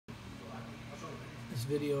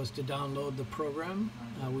video is to download the program.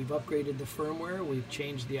 We've upgraded the firmware, we've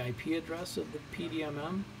changed the IP address of the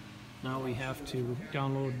PDMM. Now we have to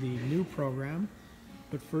download the new program,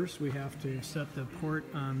 but first we have to set the port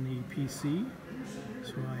on the PC.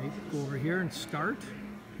 So I go over here and start,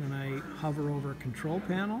 then I hover over control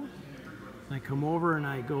panel, and I come over and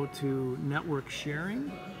I go to network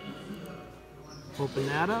sharing, open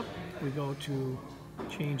that up, we go to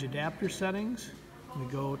change adapter settings, we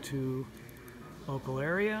go to local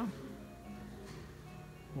area,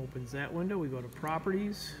 opens that window, we go to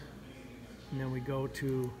properties, and then we go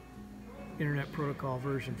to Internet Protocol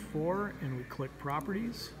version 4 and we click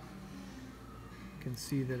properties. You can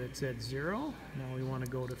see that it's at 0. Now we want to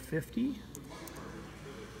go to 50.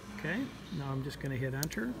 Okay, now I'm just going to hit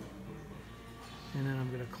enter, and then I'm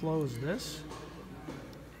going to close this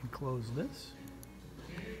and close this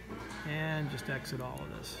and just exit all of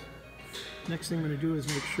this. Next thing I'm going to do is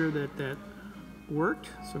make sure that that worked,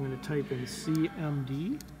 so I'm going to type in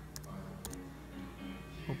CMD.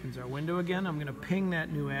 Opens our window again. I'm going to ping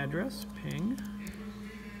that new address, ping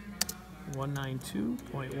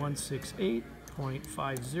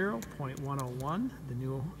 192.168.50.101, the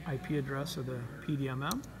new IP address of the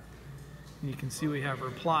PDMM. And you can see we have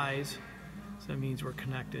replies, so that means we're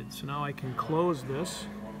connected. So now I can close this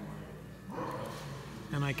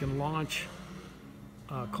and I can launch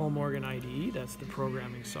Colmorgan IDE, that's the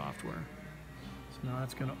programming software. So now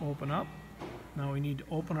that's going to open up. Now we need to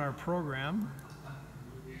open our program.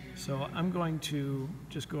 So I'm going to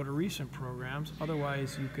just go to recent programs,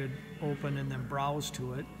 otherwise you could open and then browse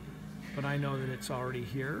to it, but I know that it's already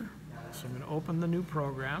here. So I'm going to open the new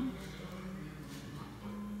program.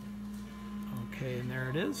 Okay, and there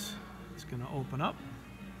it is. It's going to open up.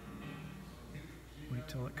 Wait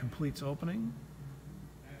till it completes opening.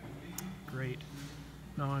 Great.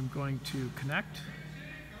 Now I'm going to connect.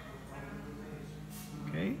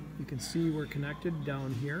 Okay, you can see we're connected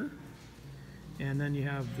down here. And then you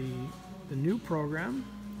have the new program,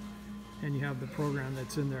 and you have the program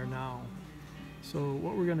that's in there now. So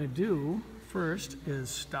what we're going to do first is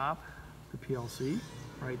stop the PLC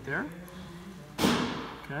right there.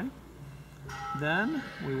 Okay. Then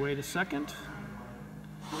we wait a second,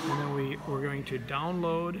 and then we're going to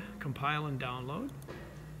download, compile and download.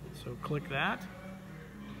 So click that.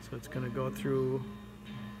 So it's going to go through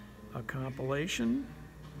a compilation.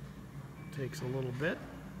 Takes a little bit.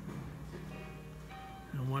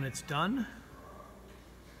 And when it's done,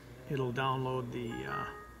 it'll download the,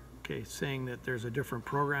 okay, saying that there's a different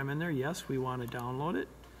program in there. Yes, we want to download it.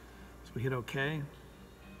 So we hit OK.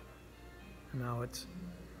 And now it's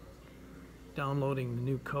downloading the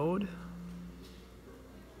new code.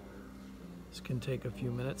 This can take a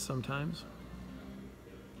few minutes sometimes.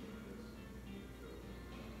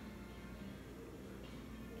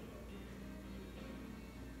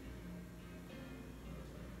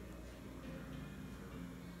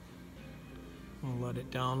 We'll let it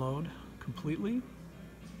download completely.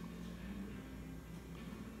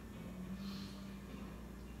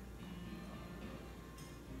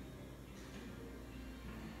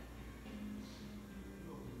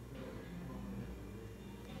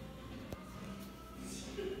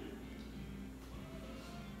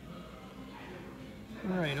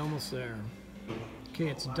 All right, almost there. Okay,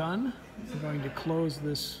 it's done. I'm going to close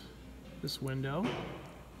this window.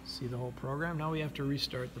 See the whole program. Now we have to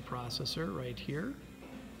restart the processor right here,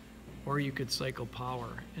 or you could cycle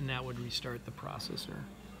power and that would restart the processor.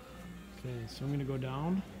 Okay, so I'm going to go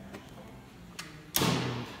down,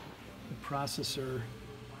 and the processor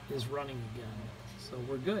is running again, so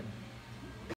we're good.